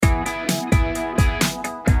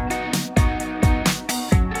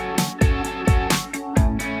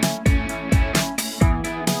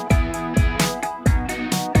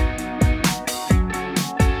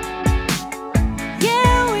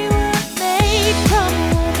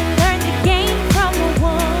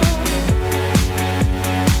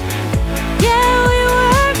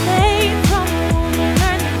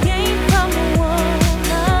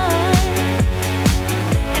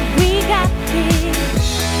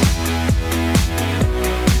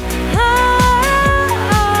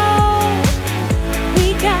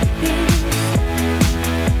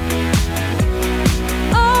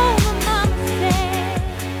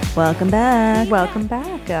Welcome back. Welcome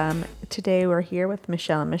back. Today we're here with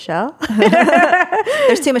Michelle and Michelle.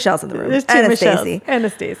 There's two Michelles in the room. There's two Michelles and a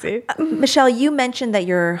Stacy. Michelle, you mentioned that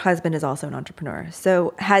your husband is also an entrepreneur.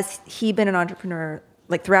 So has he been an entrepreneur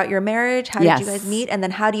like throughout your marriage? How did you guys meet? And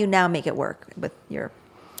then how do you now make it work with your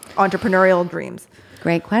entrepreneurial dreams?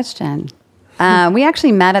 Great question. We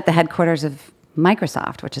actually met at the headquarters of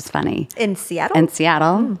Microsoft, which is funny. In Seattle? In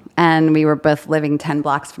Seattle. And we were both living 10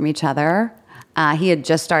 blocks from each other. He had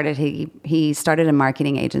just started, he started a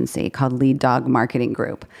marketing agency called Lead Dog Marketing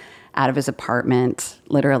Group out of his apartment,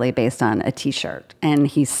 literally based on a t-shirt. And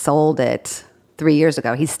he sold it 3 years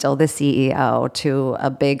ago. He's still the CEO to a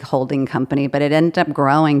big holding company, but it ended up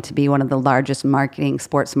growing to be one of the largest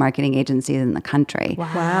sports marketing agencies in the country.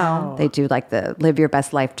 Wow. They do like the Live Your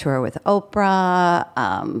Best Life tour with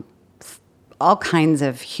Oprah, all kinds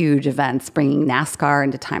of huge events, bringing NASCAR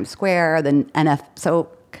into Times Square, the NFL. So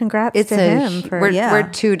congrats to him. We're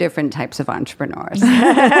two different types of entrepreneurs.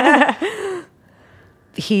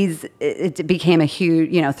 It became a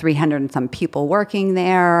huge, 300 and some people working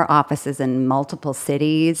there, offices in multiple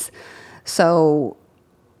cities. So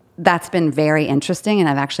that's been very interesting. And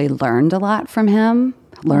I've actually learned a lot from him,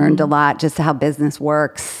 learned a lot just how business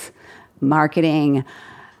works, marketing.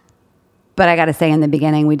 But I got to say, in the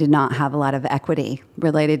beginning, we did not have a lot of equity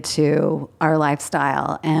related to our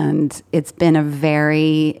lifestyle. And it's been a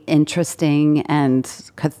very interesting and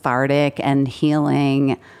cathartic and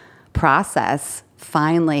healing process,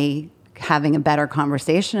 finally having a better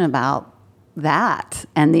conversation about that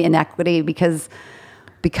and the inequity because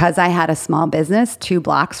I had a small business 2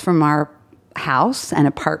 blocks from our house and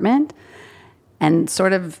apartment, and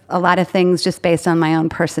sort of a lot of things just based on my own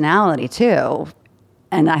personality, too.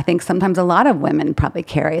 And I think sometimes a lot of women probably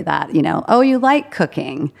carry that, oh, you like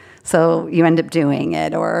cooking, so you end up doing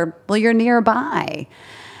it, or, well, you're nearby.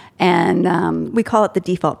 And we call it the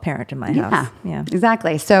default parent in my house. Yeah,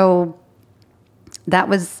 exactly. So that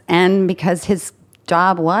was, and because his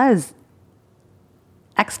job was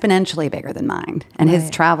exponentially bigger than mine, and his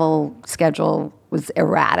travel schedule was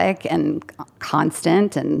erratic and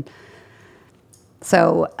constant. And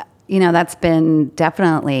so, that's been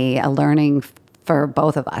definitely a learning for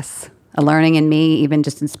both of us, a learning in me, even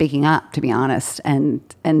just in speaking up, to be honest, and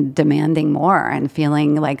demanding more and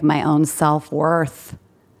feeling like my own self-worth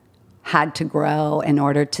had to grow in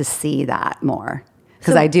order to see that more.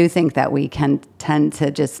 Because I do think that we can tend to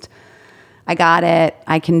just, I got it,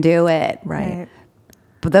 I can do it. Right.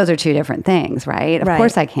 But those are two different things, right? Of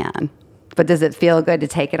course I can. But does it feel good to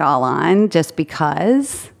take it all on just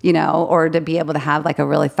because, or to be able to have like a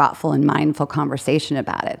really thoughtful and mindful conversation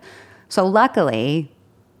about it? So luckily,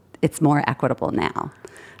 it's more equitable now.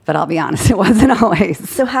 But I'll be honest, it wasn't always.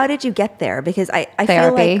 So how did you get there? Because I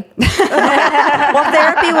therapy. feel like... well,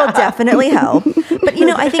 therapy will definitely help. But,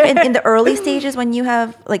 I think in the early stages when you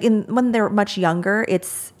have, when they're much younger,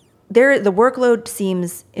 the workload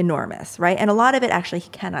seems enormous, right? And a lot of it actually he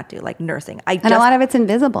cannot do, like nursing. And a lot of it's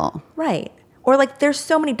invisible. Right. Or there's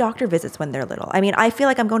so many doctor visits when they're little. I mean, I feel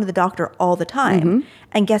like I'm going to the doctor all the time. Mm-hmm.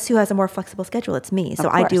 And guess who has a more flexible schedule? It's me. So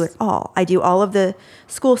I do it all. I do all of the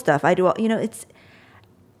school stuff. I do all, it's...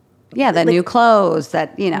 Yeah, the new clothes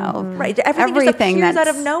that, right. Everything just appears out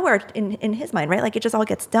of nowhere in his mind, right? Like it just all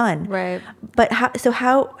gets done. Right. But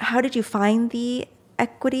how did you find the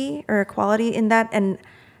equity or equality in that? And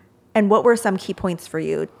what were some key points for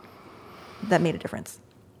you that made a difference?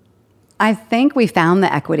 I think we found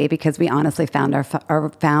the equity because we honestly found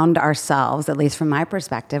ourselves, at least from my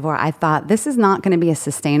perspective, where I thought this is not going to be a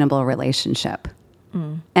sustainable relationship.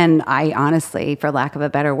 And I honestly, for lack of a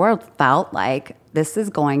better word, felt like this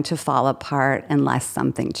is going to fall apart unless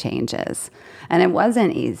something changes. And it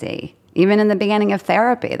wasn't easy. Even in the beginning of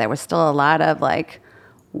therapy, there was still a lot of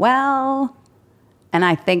and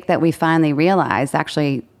I think that we finally realized,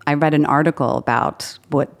 actually, I read an article about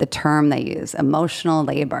what the term they use, emotional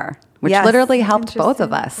labor, which literally helped both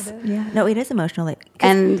of us. Yeah. No, it is emotional labor.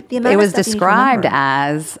 And it was described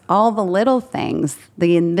as all the little things,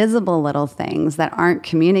 the invisible little things that aren't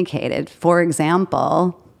communicated. For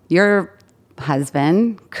example, your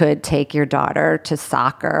husband could take your daughter to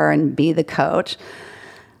soccer and be the coach,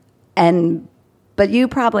 but you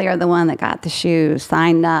probably are the one that got the shoes,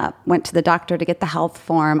 signed up, went to the doctor to get the health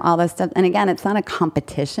form, all this stuff. And again, it's not a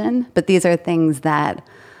competition, but these are things that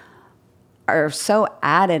are so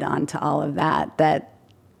added onto all of that.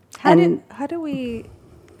 How do we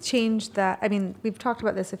change that? I mean, we've talked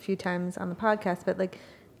about this a few times on the podcast, but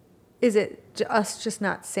is it us just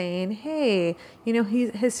not saying, hey,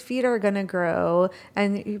 his feet are going to grow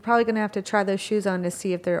and you're probably going to have to try those shoes on to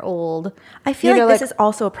see if they're old. I feel like this is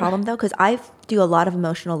also a problem though, because I do a lot of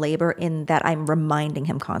emotional labor in that I'm reminding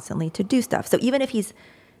him constantly to do stuff. So even if he's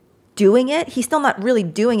doing it, he's still not really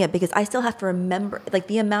doing it because I still have to remember, like,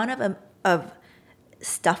 the amount of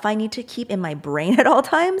stuff I need to keep in my brain at all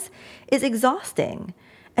times is exhausting.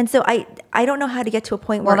 And so I don't know how to get to a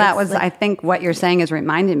point where I think what you're saying is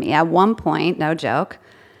reminding me. At one point, no joke,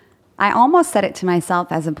 I almost said it to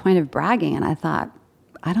myself as a point of bragging. And I thought,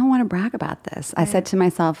 I don't want to brag about this. I said to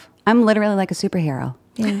myself, I'm literally like a superhero.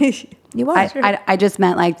 Yeah. You are. I just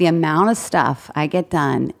meant like the amount of stuff I get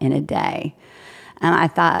done in a day. And I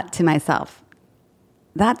thought to myself,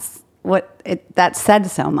 that said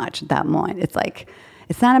so much at that point. It's like,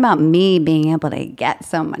 it's not about me being able to get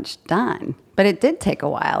so much done. But it did take a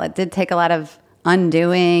while. It did take a lot of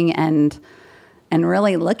undoing and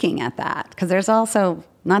really looking at that. Because there's also,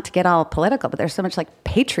 not to get all political, but there's so much like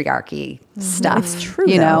patriarchy stuff. It's true,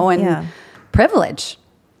 and privilege.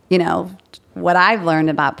 What I've learned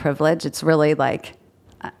about privilege, it's really like,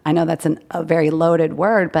 I know that's a very loaded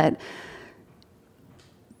word, but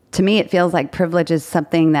to me it feels like privilege is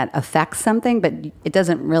something that affects something, but it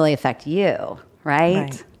doesn't really affect you,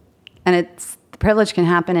 right? And privilege can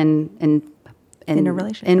happen in a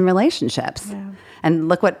relationship. In relationships. Yeah. And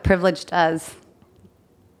look what privilege does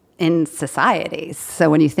in societies. So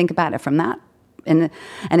when you think about it from that, and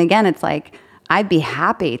again, it's like, I'd be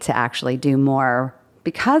happy to actually do more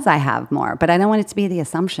because I have more, but I don't want it to be the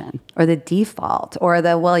assumption or the default or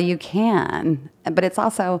well, you can. But it's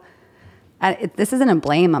also, this isn't a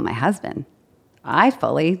blame on my husband. I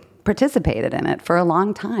fully participated in it for a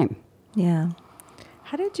long time. Yeah.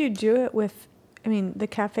 How did you do it with, the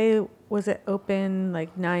cafe, was it open like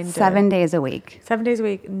 7 days a week? 7 days a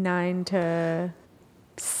week, 9 to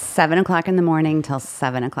 7 o'clock in the morning till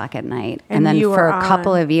 7 o'clock at night. And then for a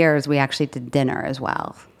couple of years, we actually did dinner as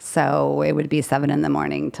well. So it would be 7 in the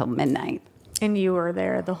morning till midnight. And you were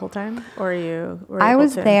there the whole time? Or I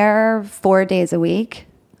was there 4 days a week.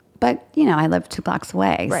 But, I live 2 blocks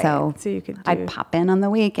away. Right. So you could I'd pop in on the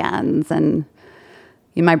weekends. And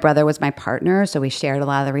my brother was my partner, so we shared a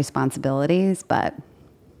lot of the responsibilities. But,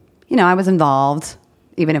 I was involved,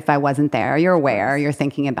 even if I wasn't there. You're aware. You're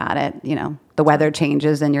thinking about it. The weather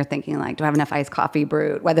changes and you're thinking like, do I have enough iced coffee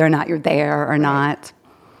brewed, whether or not you're there or not.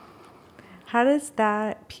 How does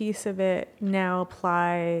that piece of it now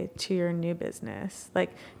apply to your new business?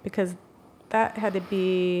 Like, because that had to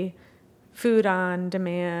be food on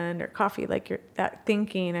demand or coffee, like that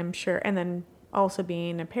thinking, I'm sure. And then also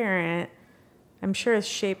being a parent, I'm sure is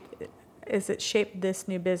it shaped this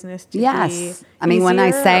new business to be when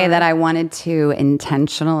I say that I wanted to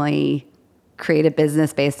intentionally create a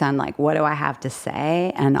business based on like, what do I have to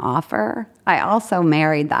say and offer? I also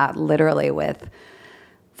married that literally with,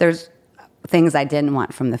 there's things I didn't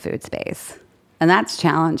want from the food space. And that's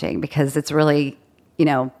challenging because it's really,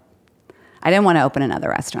 I didn't want to open another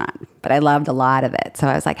restaurant, but I loved a lot of it. So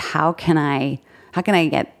I was like, how can I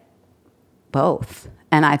get both?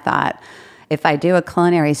 And I thought, if I do a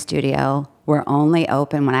culinary studio, we're only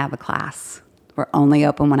open when I have a class. We're only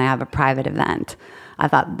open when I have a private event. I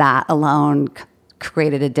thought that alone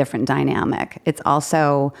created a different dynamic. It's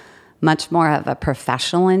also much more of a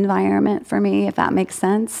professional environment for me, if that makes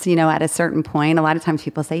sense. At a certain point, a lot of times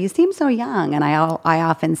people say, you seem so young. And I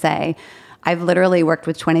often say, I've literally worked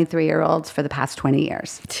with 23-year-olds for the past 20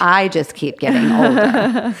 years. I just keep getting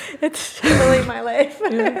older. It's really my life.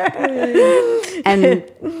 And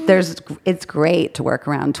it's great to work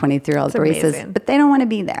around 23-year-old baristas, but they don't want to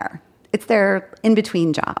be there. It's their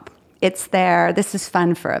in-between job. This is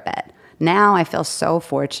fun for a bit. Now I feel so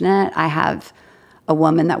fortunate. I have a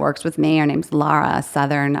woman that works with me. Her name's Laura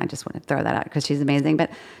Southern. I just want to throw that out because she's amazing. But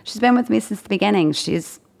she's been with me since the beginning.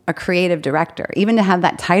 She's a creative director. Even to have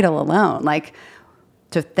that title alone, like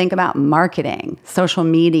to think about marketing, social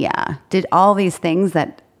media, did all these things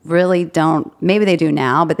that really don't, maybe they do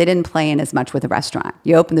now, but they didn't play in as much with a restaurant.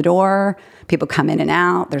 You open the door, people come in and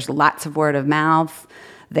out. There's lots of word of mouth.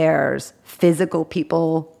 There's physical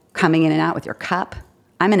people coming in and out with your cup.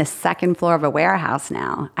 I'm in a second floor of a warehouse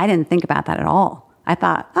now. I didn't think about that at all. I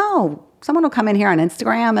thought, someone will come in here on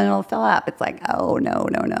Instagram and it'll fill up. It's like, oh, no.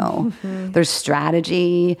 Mm-hmm. There's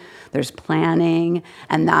strategy, there's planning,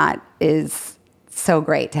 and that is so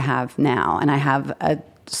great to have now. And I have a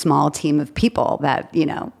small team of people that,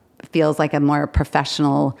 feels like a more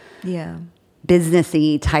professional,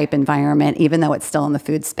 businessy type environment, even though it's still in the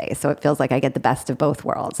food space. So it feels like I get the best of both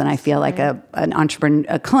worlds. And I feel like an entrepreneur,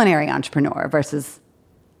 a culinary entrepreneur versus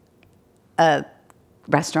a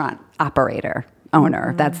restaurant operator.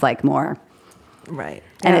 owner. That's like more. Right.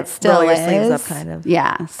 And Yeah, it still roll your is. sleeves up kind of.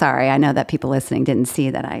 Yeah. Sorry. I know that people listening didn't see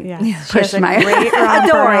that I She pushed has a my. great Don't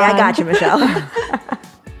worry, I romper got you, Michelle.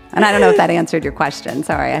 And I don't know if that answered your question.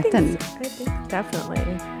 Sorry. I didn't. I think definitely.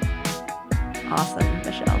 Awesome,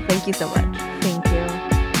 Michelle. Thank you so much. Thank you.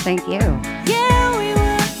 Thank you. Yeah, we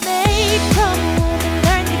were made